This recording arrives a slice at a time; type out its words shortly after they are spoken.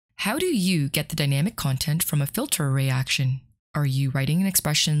How do you get the dynamic content from a filter array action? Are you writing an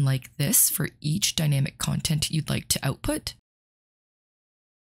expression like this for each dynamic content you'd like to output?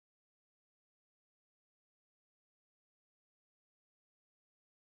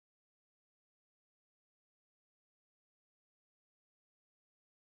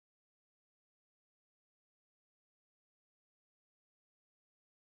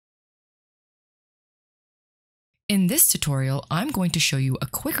 In this tutorial, I'm going to show you a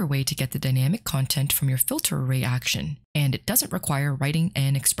quicker way to get the dynamic content from your filter array action, and it doesn't require writing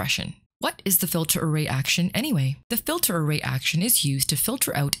an expression. What is the filter array action anyway? The filter array action is used to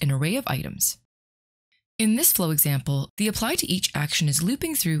filter out an array of items. In this flow example, the apply to each action is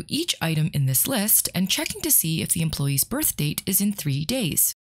looping through each item in this list and checking to see if the employee's birth date is in 3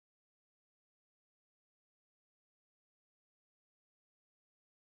 days.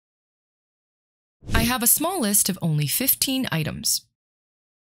 I have a small list of only 15 items.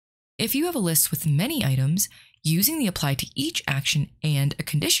 If you have a list with many items, using the apply to each action and a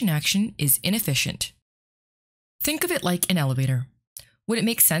condition action is inefficient. Think of it like an elevator. Would it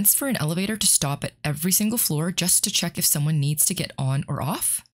make sense for an elevator to stop at every single floor just to check if someone needs to get on or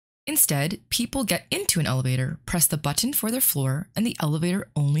off? Instead, people get into an elevator, press the button for their floor, and the elevator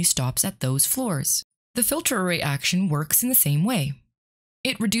only stops at those floors. The filter array action works in the same way.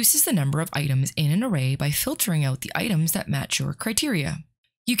 It reduces the number of items in an array by filtering out the items that match your criteria.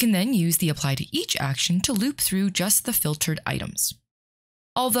 You can then use the apply to each action to loop through just the filtered items.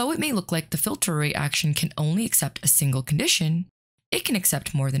 Although it may look like the filter array action can only accept a single condition, it can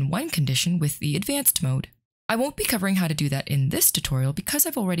accept more than one condition with the advanced mode. I won't be covering how to do that in this tutorial because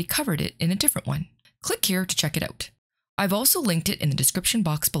I've already covered it in a different one. Click here to check it out. I've also linked it in the description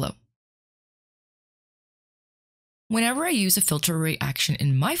box below. Whenever I use a filter array action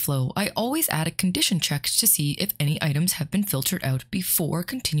in my flow, I always add a condition check to see if any items have been filtered out before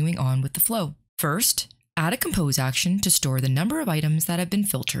continuing on with the flow. First, add a compose action to store the number of items that have been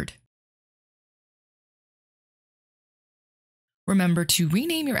filtered. Remember to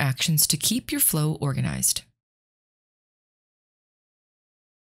rename your actions to keep your flow organized.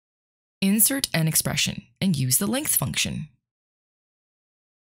 Insert an expression and use the length function.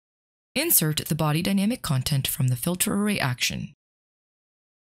 Insert the body dynamic content from the filter array action.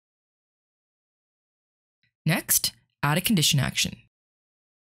 Next, add a condition action.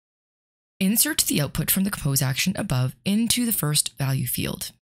 Insert the output from the compose action above into the first value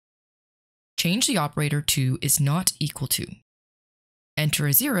field. Change the operator to is not equal to. Enter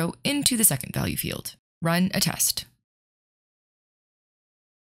a 0 into the second value field. Run a test.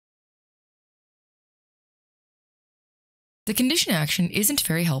 The condition action isn't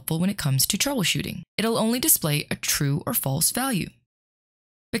very helpful when it comes to troubleshooting. It'll only display a true or false value.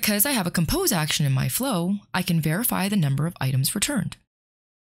 Because I have a compose action in my flow, I can verify the number of items returned.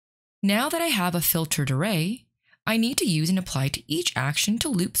 Now that I have a filtered array, I need to use an apply to each action to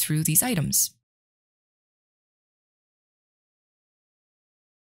loop through these items.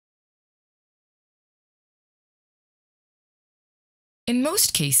 In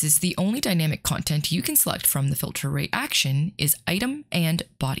most cases, the only dynamic content you can select from the filter array action is item and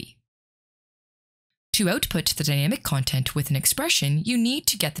body. To output the dynamic content with an expression, you need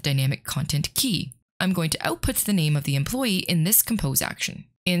to get the dynamic content key. I'm going to output the name of the employee in this compose action.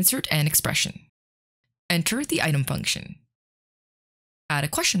 Insert an expression. Enter the item function. Add a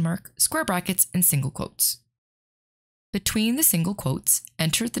question mark, square brackets, and single quotes. Between the single quotes,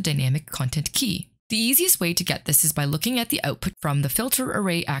 enter the dynamic content key. The easiest way to get this is by looking at the output from the filter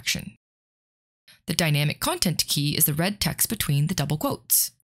array action. The dynamic content key is the red text between the double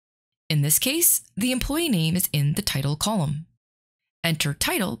quotes. In this case, the employee name is in the title column. Enter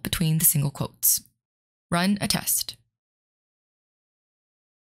title between the single quotes. Run a test.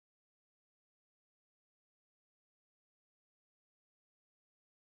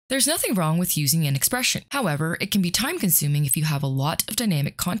 There's nothing wrong with using an expression. However, it can be time-consuming if you have a lot of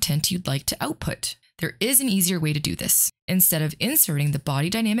dynamic content you'd like to output. There is an easier way to do this. Instead of inserting the body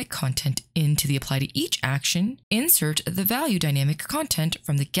dynamic content into the apply to each action, insert the value dynamic content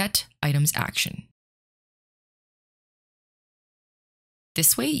from the get items action.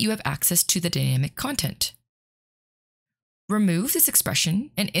 This way you have access to the dynamic content. Remove this expression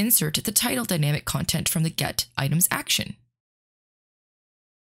and insert the title dynamic content from the get items action.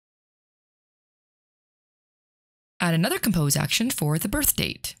 Add another compose action for the birth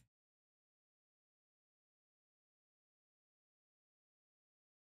date.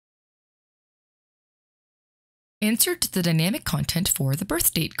 Insert the dynamic content for the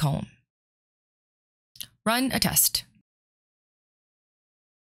birth date column. Run a test.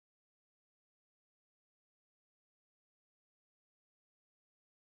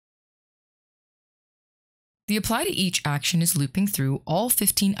 The apply to each action is looping through all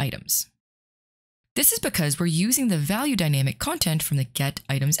 15 items. This is because we're using the value dynamic content from the get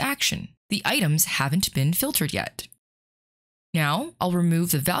items action. The items haven't been filtered yet. Now, I'll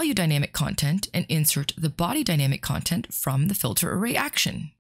remove the value dynamic content and insert the body dynamic content from the filter array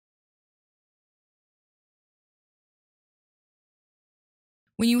action.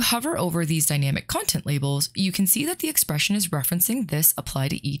 When you hover over these dynamic content labels, you can see that the expression is referencing this apply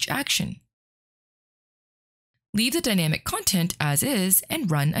to each action. Leave the dynamic content as is and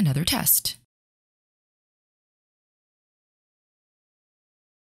run another test.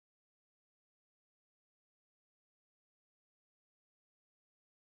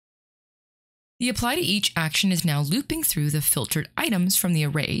 The apply to each action is now looping through the filtered items from the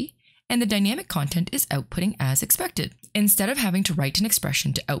array, and the dynamic content is outputting as expected. Instead of having to write an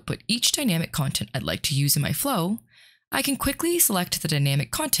expression to output each dynamic content I'd like to use in my flow, I can quickly select the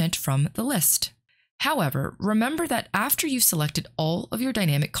dynamic content from the list. However, remember that after you've selected all of your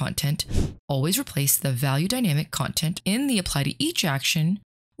dynamic content, always replace the value dynamic content in the apply to each action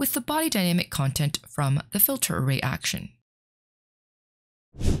with the body dynamic content from the filter array action.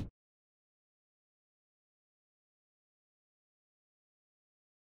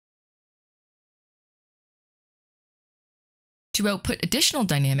 To output additional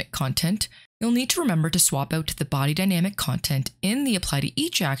dynamic content, you'll need to remember to swap out the body dynamic content in the apply to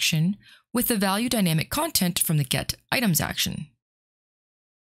each action with the value dynamic content from the get items action.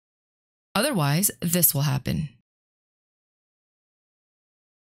 Otherwise, this will happen.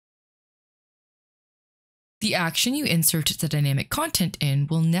 The action you insert the dynamic content in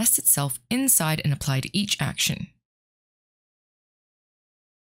will nest itself inside an apply to each action.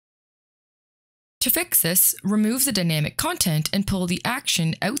 To fix this, remove the dynamic content and pull the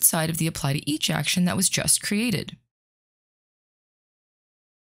action outside of the apply to each action that was just created.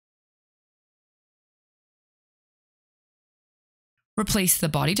 Replace the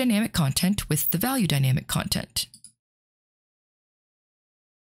body dynamic content with the value dynamic content.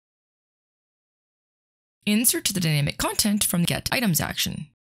 Insert the dynamic content from the get items action.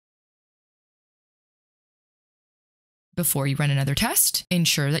 Before you run another test,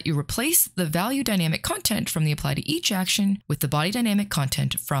 ensure that you replace the value dynamic content from the apply to each action with the body dynamic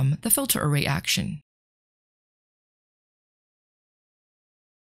content from the filter array action.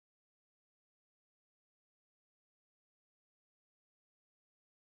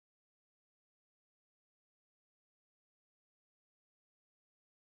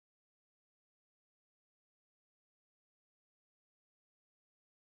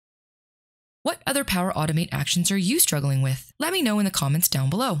 What other Power Automate actions are you struggling with? Let me know in the comments down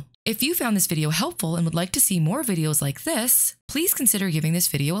below. If you found this video helpful and would like to see more videos like this, please consider giving this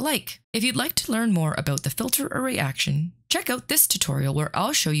video a like. If you'd like to learn more about the filter array action, check out this tutorial where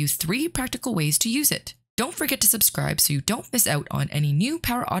I'll show you 3 practical ways to use it. Don't forget to subscribe so you don't miss out on any new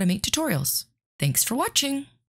Power Automate tutorials. Thanks for watching!